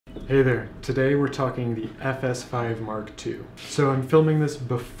Hey there, today we're talking the FS5 Mark II. So I'm filming this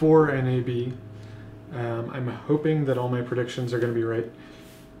before NAB. I'm hoping that all my predictions are going to be right.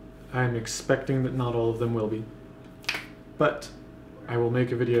 I'm expecting that not all of them will be. But I will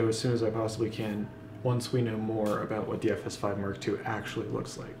make a video as soon as I possibly can once we know more about what the FS5 Mark II actually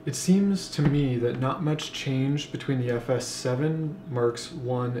looks like. It seems to me that not much changed between the FS7 Marks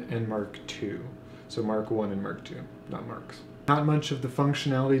I and Mark II. So Mark I and Mark II, not Marks. Not much of the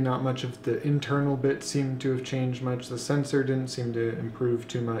functionality, not much of the internal bits seemed to have changed much. The sensor didn't seem to improve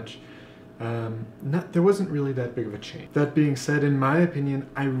too much. There wasn't really that big of a change. That being said, in my opinion,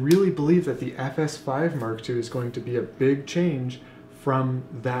 I really believe that the FS5 Mark II is going to be a big change from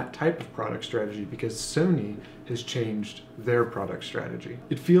that type of product strategy because Sony has changed their product strategy.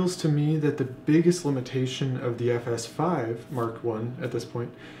 It feels to me that the biggest limitation of the FS5 Mark I at this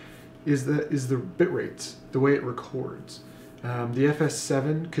point is the bit rates, the way it records. The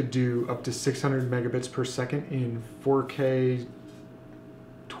FS7 could do up to 600 megabits per second in 4K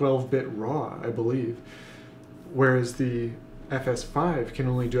 12-bit RAW, I believe, whereas the FS5 can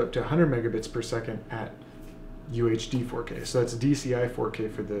only do up to 100 megabits per second at UHD 4K. So that's DCI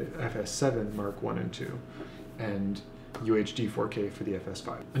 4K for the FS7 Mark I and II, and UHD 4K for the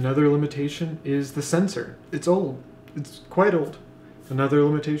FS5. Another limitation is the sensor. It's old. It's quite old. Another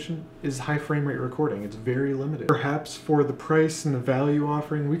limitation is high frame rate recording. It's very limited. Perhaps for the price and the value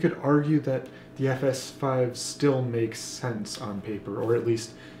offering, we could argue that the FS5 still makes sense on paper, or at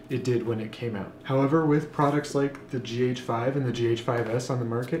least it did when it came out. However, with products like the GH5 and the GH5S on the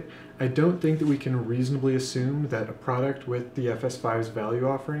market, I don't think that we can reasonably assume that a product with the FS5's value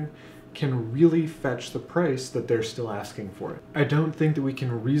offering can really fetch the price that they're still asking for it. I don't think that we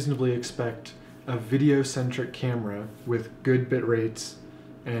can reasonably expect a video-centric camera with good bit rates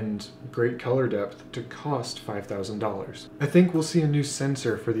and great color depth to cost $5,000. I think we'll see a new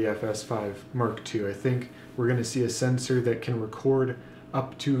sensor for the FS5 Mark II. I think we're going to see a sensor that can record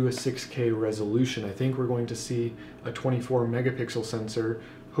up to a 6K resolution. I think we're going to see a 24 megapixel sensor,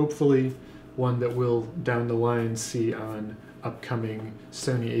 hopefully one that we'll down the line see on upcoming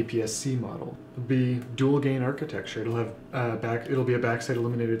Sony APS-C model. It'll be dual gain architecture. It'll have it'll be a backside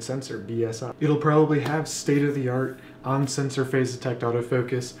illuminated sensor, BSI. It'll probably have state-of-the-art on-sensor phase detect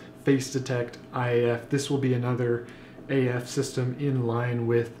autofocus, face detect, IAF. This will be another AF system in line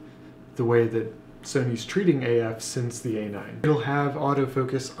with the way that Sony's treating AF since the A9. It'll have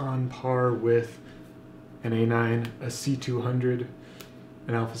autofocus on par with an A9, a C200,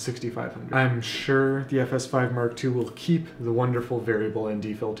 an Alpha 6500. I'm sure the FS5 Mark II will keep the wonderful variable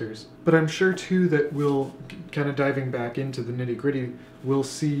ND filters, but I'm sure too that we'll, kind of diving back into the nitty-gritty, we'll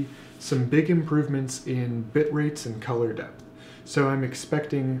see some big improvements in bit rates and color depth. So I'm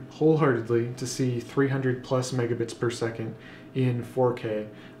expecting wholeheartedly to see 300 plus megabits per second in 4K.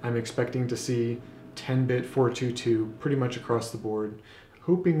 I'm expecting to see 10-bit 422 pretty much across the board,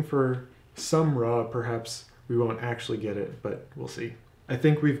 hoping for some RAW. Perhaps we won't actually get it, but we'll see. I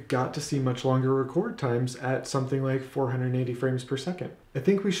think we've got to see much longer record times at something like 480 frames per second. I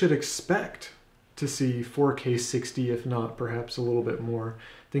think we should expect to see 4K 60, if not perhaps a little bit more.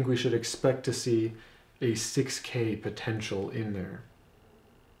 I think we should expect to see a 6K potential in there.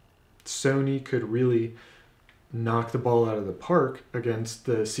 Sony could really knock the ball out of the park against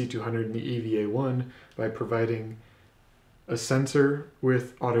the C200 and the EVA1 by providing a sensor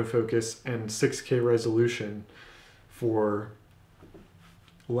with autofocus and 6K resolution for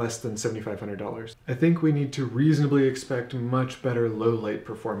less than $7,500. I think we need to reasonably expect much better low light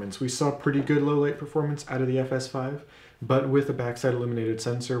performance. We saw pretty good low light performance out of the FS5, but with a backside illuminated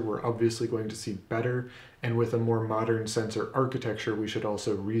sensor, we're obviously going to see better, and with a more modern sensor architecture, we should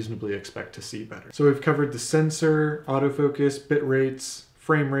also reasonably expect to see better. So we've covered the sensor, autofocus, bit rates,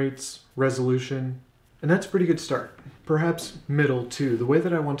 frame rates, resolution, and that's a pretty good start. Perhaps middle too. The way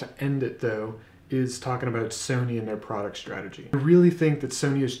that I want to end it though is talking about Sony and their product strategy. I really think that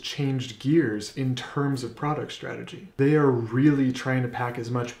Sony has changed gears in terms of product strategy. They are really trying to pack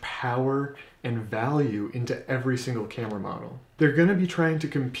as much power and value into every single camera model. They're going to be trying to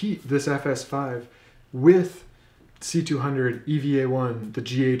compete this FS5 with C200, EVA1, the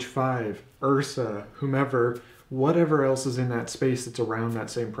GH5, Ursa, whomever, whatever else is in that space that's around that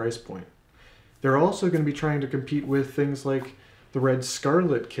same price point. They're also going to be trying to compete with things like the Red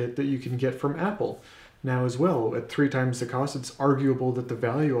Scarlet kit that you can get from Apple now as well. At 3 times the cost, it's arguable that the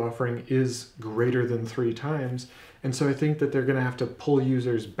value offering is greater than 3 times. And so I think that they're going to have to pull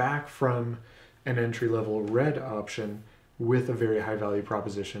users back from an entry-level Red option with a very high value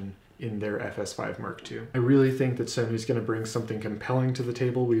proposition in their FS5 Mark II. I really think that Sony's going to bring something compelling to the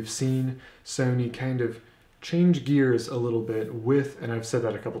table. We've seen Sony kind of change gears a little bit with, and I've said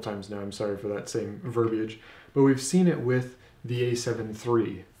that a couple times now, I'm sorry for that same verbiage, but we've seen it with the A7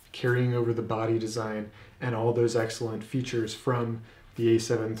 III, carrying over the body design and all those excellent features from the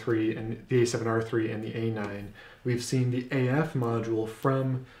A7 III and the A7R3 and the A9. We've seen the AF module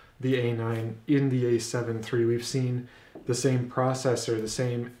from the A9 in the A7 III. We've seen the same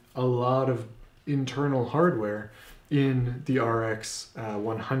processor, a lot of internal hardware in the RX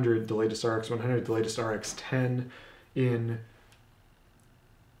 100, the latest RX 100, the latest RX 10 in,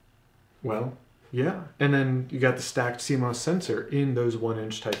 well, yeah. And then you got the stacked CMOS sensor in those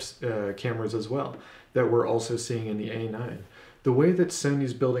 1-inch types cameras as well that we're also seeing in the A9. The way that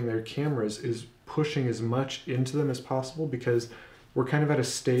Sony's building their cameras is pushing as much into them as possible, because we're kind of at a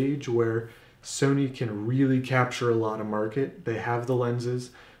stage where Sony can really capture a lot of market. They have the lenses,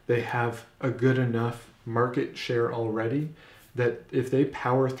 they have a good enough market share already that if they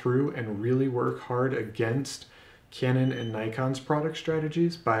power through and really work hard against Canon and Nikon's product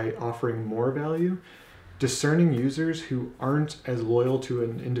strategies by offering more value, discerning users who aren't as loyal to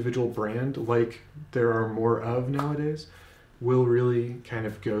an individual brand like there are more of nowadays will really kind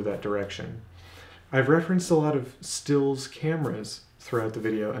of go that direction. I've referenced a lot of stills cameras throughout the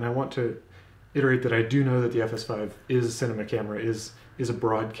video, and I want to iterate that I do know that the FS5 is a cinema camera, is a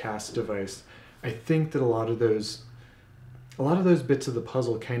broadcast device. I think that a lot of those bits of the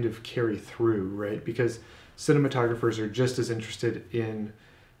puzzle kind of carry through, right? Because cinematographers are just as interested in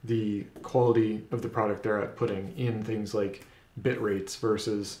the quality of the product they're outputting in things like bit rates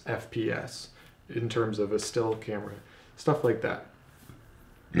versus FPS in terms of a still camera, stuff like that.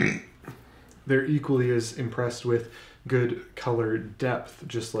 They're equally as impressed with good color depth,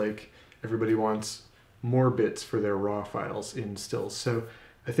 just like everybody wants more bits for their raw files in stills. So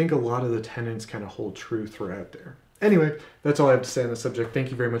I think a lot of the tenets kind of hold true throughout there. Anyway, that's all I have to say on the subject. Thank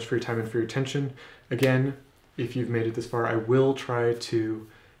you very much for your time and for your attention. Again, if you've made it this far, I will try to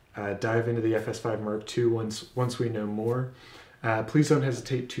dive into the FS5 Mark II once we know more. Please don't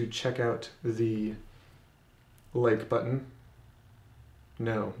hesitate to check out the like button.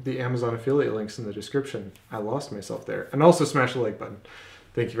 No, the Amazon affiliate links in the description. I lost myself there. And also smash the like button.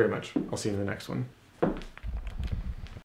 Thank you very much. I'll see you in the next one.